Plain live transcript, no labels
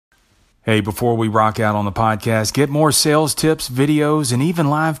Hey, before we rock out on the podcast, get more sales tips, videos, and even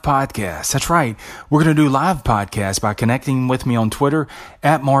live podcasts. That's right. We're going to do live podcasts by connecting with me on Twitter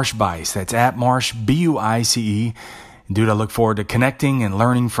at @MarshBice. That's at Marsh, B-U-I-C-E. And dude, I look forward to connecting and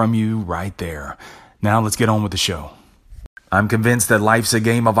learning from you right there. Now let's get on with the show. I'm convinced that life's a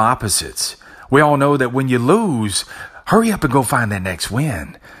game of opposites. We all know that when you lose, hurry up and go find that next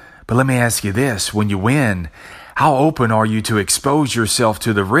win. But let me ask you this, when you win, how open are you to expose yourself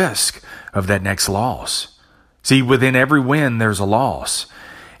to the risk of that next loss? See, within every win, there's a loss.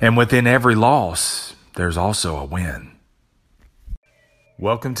 And within every loss, there's also a win.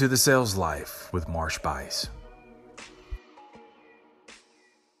 Welcome to the Sales Life with Marsh Bice.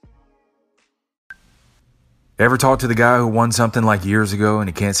 Ever talk to the guy who won something like years ago and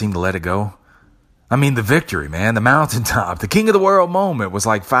he can't seem to let it go? I mean, the victory, man, the mountaintop, the king of the world moment was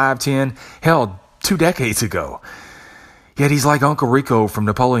like 5, 10, hell, 2 decades ago. Yet he's like Uncle Rico from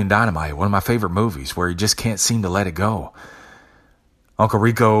Napoleon Dynamite, one of my favorite movies, where he just can't seem to let it go. Uncle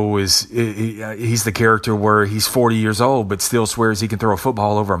Rico he's the character where he's 40 years old but still swears he can throw a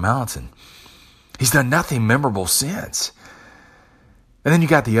football over a mountain. He's done nothing memorable since. And then you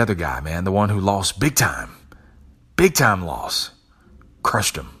got the other guy, man, the one who lost big time loss.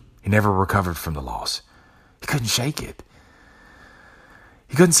 Crushed him. He never recovered from the loss. He couldn't shake it.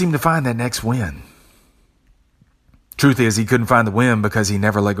 He couldn't seem to find that next win. Truth is, he couldn't find the win because he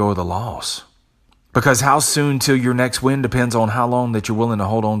never let go of the loss. Because how soon till your next win depends on how long that you're willing to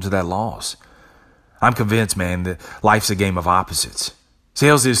hold on to that loss. I'm convinced, man, that life's a game of opposites.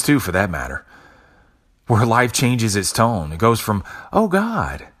 Sales is too, for that matter. Where life changes its tone. It goes from, oh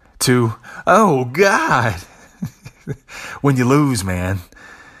God, to, oh God. When you lose, man.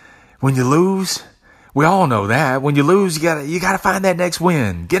 When you lose, we all know that. When you lose, you gotta find that next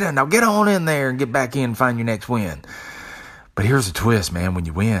win. Get on in there and get back in and find your next win. But here's the twist, man. When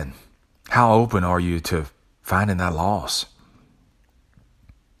you win, how open are you to finding that loss?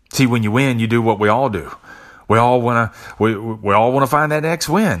 See, when you win, you do what we all do. We all wanna find that next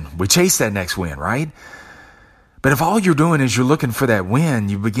win. We chase that next win, right? But if all you're doing is you're looking for that win,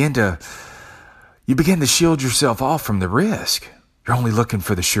 you begin to shield yourself off from the risk. You're only looking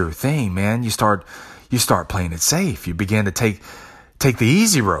for the sure thing, man. You start playing it safe. You begin to take the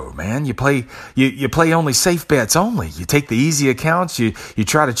easy road, man. You play only safe bets only. You take the easy accounts. You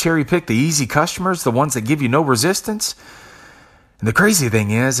try to cherry pick the easy customers, the ones that give you no resistance. And the crazy thing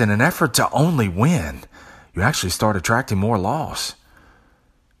is, in an effort to only win, you actually start attracting more loss.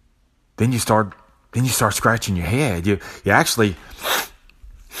 Then you start scratching your head. You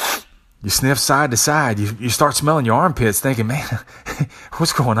sniff side to side. You start smelling your armpits thinking, man,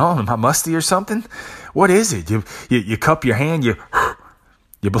 what's going on? Am I musty or something? What is it? You cup your hand, you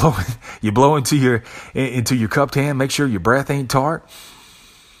blow into your cupped hand, make sure your breath ain't tart.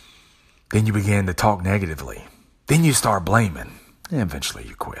 Then you begin to talk negatively. Then you start blaming. And eventually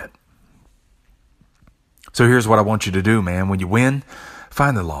you quit. So here's what I want you to do, man. When you win,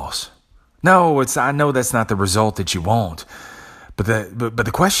 find the loss. No, I know that's not the result that you want. But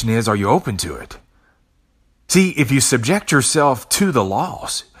the question is, are you open to it? See, if you subject yourself to the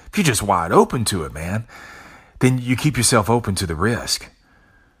loss, if you're just wide open to it, man, then you keep yourself open to the risk.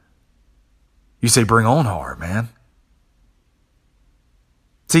 You say, bring on hard, man.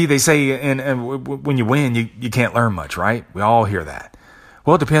 See, they say and when you win, you can't learn much, right? We all hear that.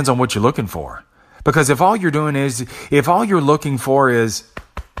 Well, it depends on what you're looking for. Because if all you're looking for is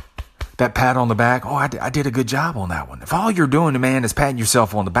that pat on the back, oh, I did a good job on that one. If all you're doing, man, is patting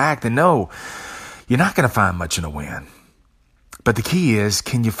yourself on the back, then no, you're not going to find much in a win. But the key is,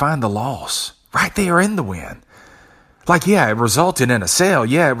 can you find the loss right there in the win? Like, yeah, it resulted in a sale.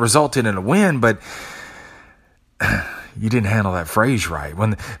 Yeah, it resulted in a win, but you didn't handle that phrase right.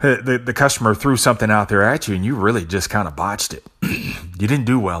 When the customer threw something out there at you and you really just kind of botched it. You didn't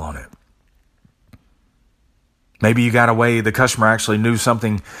do well on it. Maybe you got away, the customer actually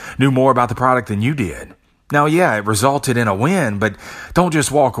knew more about the product than you did. Now, yeah, it resulted in a win, but don't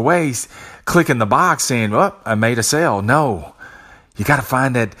just walk away clicking the box saying, oh, I made a sale. No, you got to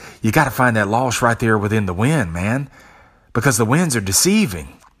find that loss right there within the win, man, because the wins are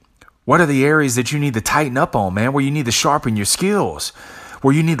deceiving. What are the areas that you need to tighten up on, man, where you need to sharpen your skills,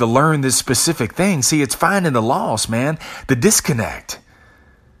 where you need to learn this specific thing? See, it's finding the loss, man, the disconnect.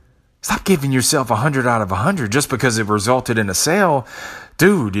 Stop giving yourself 100 out of 100 just because it resulted in a sale.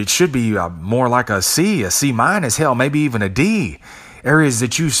 Dude, it should be more like a C minus, hell, maybe even a D. Areas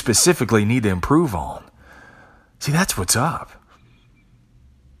that you specifically need to improve on. See, that's what's up.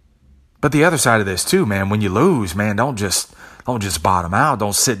 But the other side of this too, man, when you lose, man, don't just bottom out.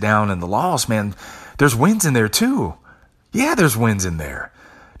 Don't sit down in the loss, man. There's wins in there too. Yeah, there's wins in there.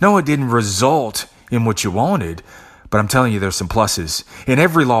 No, it didn't result in what you wanted, but I'm telling you, there's some pluses. In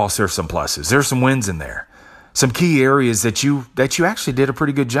every loss, there's some pluses. There's some wins in there. Some key areas that you actually did a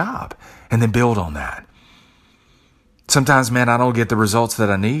pretty good job, and then build on that. Sometimes, man, I don't get the results that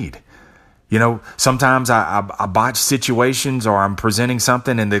I need. Sometimes I botch situations, or I'm presenting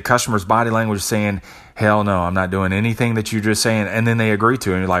something and the customer's body language is saying, hell no, I'm not doing anything that you're just saying. And then they agree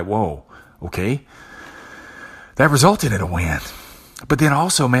to it, and you're like, whoa, okay. That resulted in a win. But then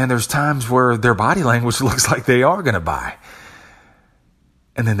also, man, there's times where their body language looks like they are going to buy,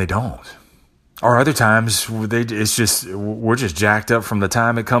 and then they don't. Or other times we're just jacked up from the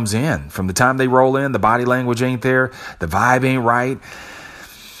time it comes in. From the time they roll in, the body language ain't there, the vibe ain't right,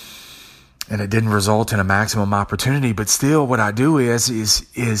 and it didn't result in a maximum opportunity. But still, what I do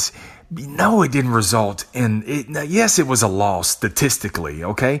is no, it didn't result in it. Yes, it was a loss statistically.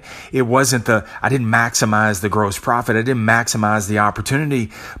 Okay. It wasn't I didn't maximize the gross profit. I didn't maximize the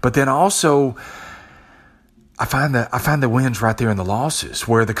opportunity, but then also I find the wins right there in the losses,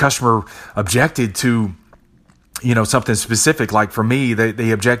 where the customer objected to, something specific. Like for me,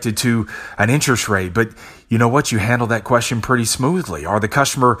 they objected to an interest rate, but you know what? You handled that question pretty smoothly. Or the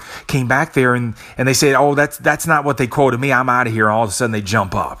customer came back there and they said, oh, that's not what they quoted me. I'm out of here. All of a sudden they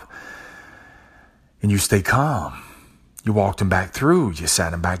jump up. And you stay calm. You walked them back through. You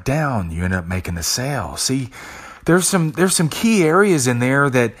sat them back down. You end up making the sale. See, there's some key areas in there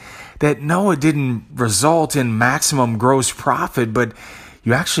that no, it didn't result in maximum gross profit, but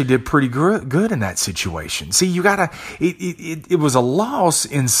you actually did pretty good in that situation. See, it was a loss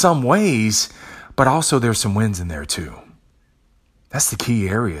in some ways, but also there's some wins in there too. That's the key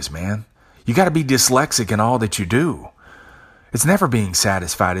areas, man. You got to be dyslexic in all that you do. It's never being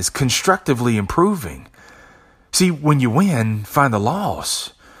satisfied. It's constructively improving. See, when you win, find the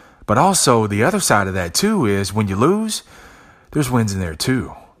loss. But also the other side of that too is when you lose, there's wins in there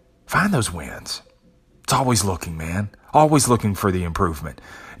too. Find those wins. It's always looking, man. Always looking for the improvement.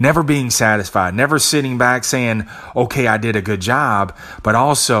 Never being satisfied. Never sitting back saying, okay, I did a good job. But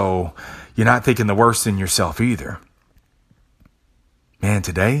also, you're not thinking the worst in yourself either. Man,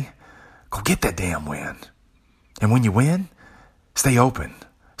 today, go get that damn win. And when you win, stay open,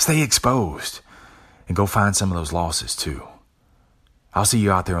 stay exposed, and go find some of those losses too. I'll see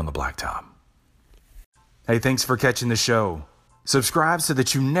you out there on the blacktop. Hey, thanks for catching the show. Subscribe so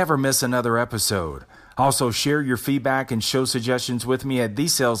that you never miss another episode. Also, share your feedback and show suggestions with me at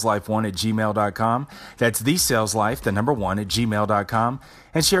thesaleslife1@gmail.com. That's thesaleslife1@gmail.com.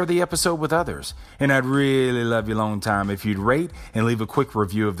 And share the episode with others. And I'd really love you long time if you'd rate and leave a quick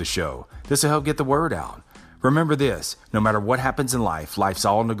review of the show. This will help get the word out. Remember this, no matter what happens in life, life's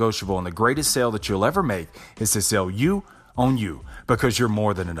all negotiable, and the greatest sale that you'll ever make is to sell you on you, because you're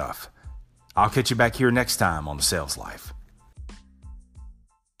more than enough. I'll catch you back here next time on The Sales Life.